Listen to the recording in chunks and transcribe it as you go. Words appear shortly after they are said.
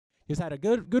You just had a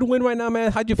good win right now,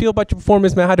 man. How'd you feel about your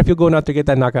performance, man? How'd it feel going out there to get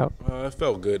that knockout? It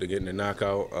felt good to get in the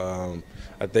knockout.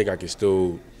 I think I could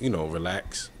still,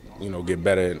 relax, get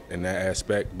better in that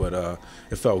aspect. But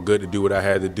it felt good to do what I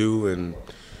had to do and,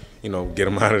 get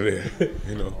them out of there.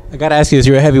 I gotta ask you this: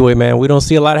 you're a heavyweight, man. We don't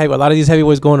see a lot of these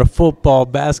heavyweights going to football,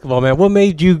 basketball, man. What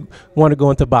made you want to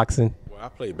go into boxing? I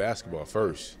played basketball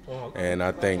first, and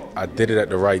I think I did it at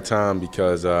the right time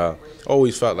because I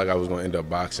always felt like I was going to end up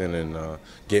boxing and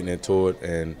getting into it,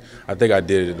 and I think I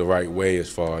did it the right way as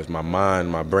far as my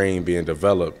mind, my brain being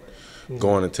developed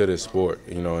going into this sport,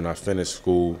 and I finished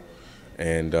school,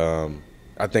 and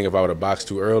I think if I would have boxed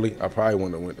too early, I probably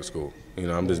wouldn't have went to school.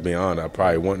 I'm just being honest, I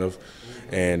probably wouldn't have,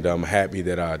 and I'm happy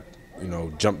that I,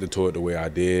 jumped into it the way I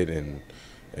did and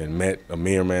met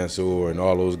Amir Mansour and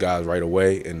all those guys right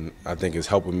away, and I think it's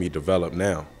helping me develop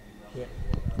now. Yeah.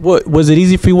 What was it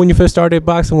easy for you when you first started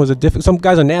boxing? Was it difficult? Some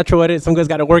guys are natural at it. Some guys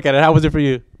got to work at it. How was it for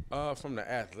you? From the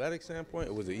athletic standpoint,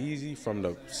 it was easy. From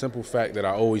the simple fact that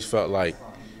I always felt like,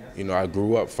 I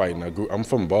grew up fighting. I'm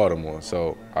from Baltimore,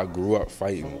 so I grew up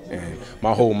fighting, and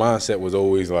my whole mindset was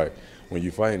always like, when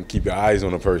you fighting, keep your eyes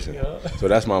on the person. Yeah. So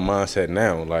that's my mindset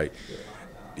now. Like.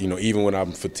 Even when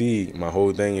I'm fatigued, my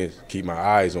whole thing is keep my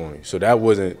eyes on you. So that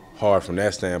wasn't hard from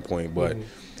that standpoint. But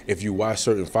if you watch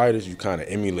certain fighters, you kind of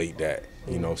emulate that,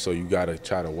 So you got to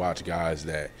try to watch guys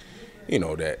that,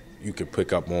 that you could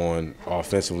pick up on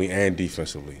offensively and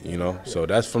defensively, So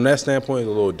that's from that standpoint, it's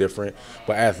a little different.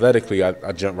 But athletically,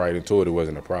 I jumped right into it. It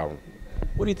wasn't a problem.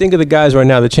 What do you think of the guys right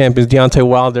now, the champions, Deontay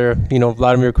Wilder,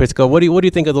 Vladimir Klitschko? What do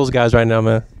you think of those guys right now,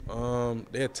 man?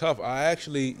 They're tough. I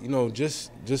actually,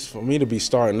 just for me to be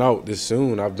starting out this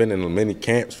soon, I've been in many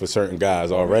camps for certain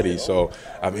guys already. So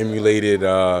I've emulated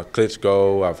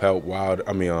Klitschko. I've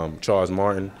helped Charles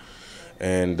Martin,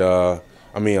 and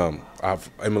I've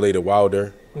emulated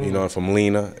Wilder. From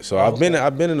Lena. So I've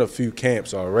been in a few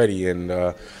camps already, and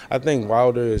I think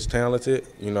Wilder is talented.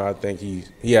 I think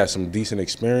he has some decent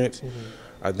experience.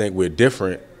 I think we're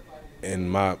different in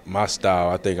my style.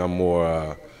 I think I'm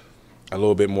more. A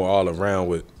little bit more all around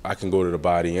with I can go to the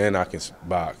body and I can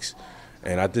box.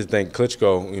 And I just think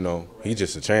Klitschko, he's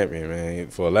just a champion, man.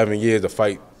 For 11 years to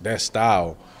fight that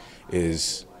style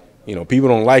is, people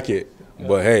don't like it,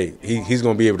 but hey, he's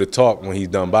going to be able to talk when he's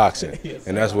done boxing.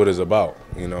 And that's what it's about,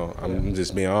 I'm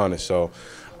just being honest. So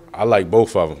I like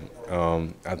both of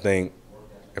them. I think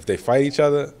if they fight each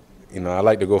other, I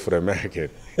like to go for the American.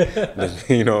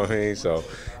 You know what I mean? So,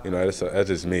 that's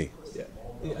just me.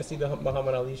 I see the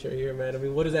Muhammad Ali shirt here, man.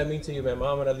 What does that mean to you, man?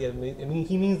 Muhammad Ali,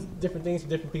 he means different things to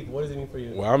different people. What does it mean for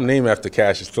you? Well, I'm named after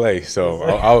Cassius Clay, so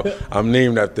I'm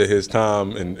named after his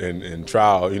time in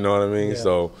trial, you know what I mean? Yeah.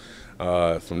 So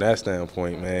from that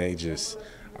standpoint, man,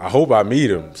 I hope I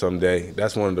meet him someday.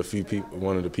 That's one of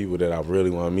the people that I really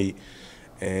want to meet.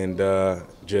 And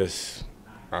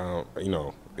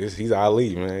he's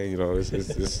Ali, man.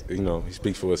 He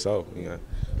speaks for himself,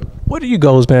 What are your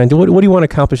goals, man? What do you want to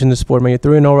accomplish in this sport, man? You're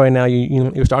 3-0 right now.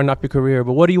 You're starting off your career,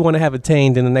 but what do you want to have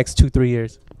attained in the next 2-3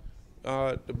 years?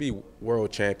 To be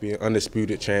world champion,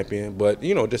 undisputed champion, but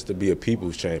just to be a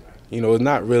people's champion. It's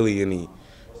not really any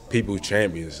people's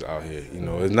champions out here.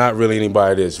 It's not really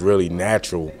anybody that's really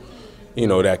natural,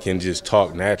 that can just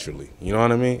talk naturally. You know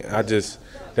what I mean?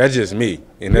 That's just me.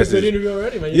 And that's good interview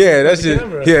already, man.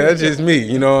 That's just me.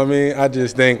 You know what I mean? I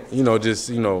just think,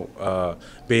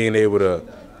 being able to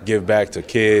give back to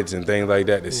kids and things like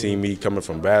that, to see me coming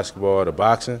from basketball to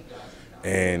boxing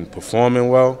and performing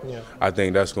well, I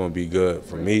think that's going to be good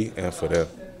for me and for them.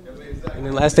 And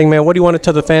the last thing, man, what do you want to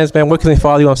tell the fans, man? Where can they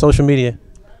follow you on social media?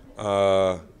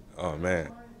 Oh,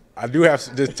 man. I do have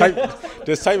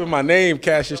just type in my name,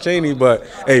 Cassius Chaney, but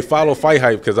hey, follow Fight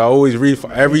Hype because I always read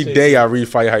every day. I read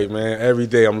Fight Hype, man. Every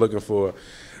day I'm looking for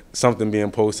something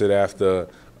being posted after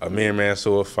a Amir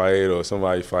Mansour fight or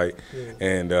somebody fight,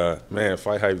 and man,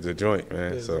 Fight Hype is a joint,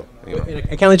 man. So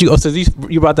I can't let you go. So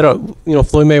you brought that up.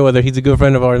 Floyd Mayweather, he's a good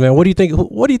friend of ours, man. What do you think?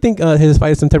 What do you think his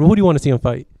fight is? Who do you want to see him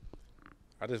fight?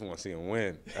 I just want to see him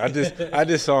win. I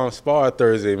just saw him spar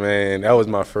Thursday, man. That was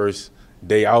my first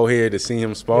day out here to see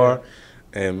him spar.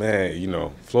 And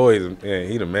man, Floyd, man,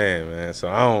 he the man. So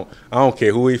I don't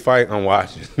care who he fight, I'm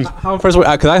watching. How first?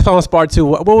 Because I saw him spar too.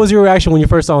 What was your reaction when you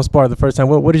first saw him spar the first time?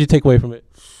 What did you take away from it?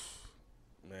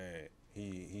 Man,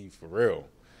 he for real.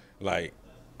 Like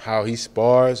how he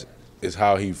spars is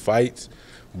how he fights,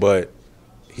 but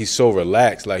he's so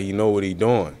relaxed. Like he know what he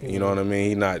doing. You know what I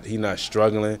mean? He not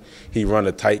struggling. He run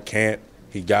a tight camp.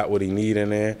 He got what he need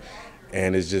in there,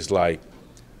 and it's just like.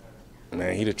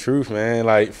 Man, he the truth, man.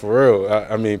 Like for real.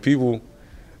 I mean,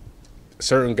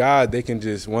 certain guys, they can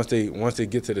just once they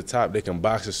get to the top, they can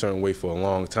box a certain way for a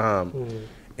long time,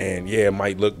 And yeah, it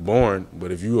might look boring,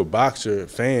 but if you a boxer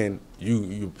fan,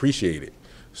 you appreciate it.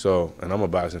 So, and I'm a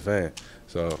boxing fan,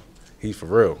 so he's for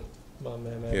real. Come on,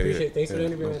 man. Appreciate it. Thanks for the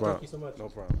interview, man. Thank you so much. No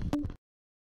problem.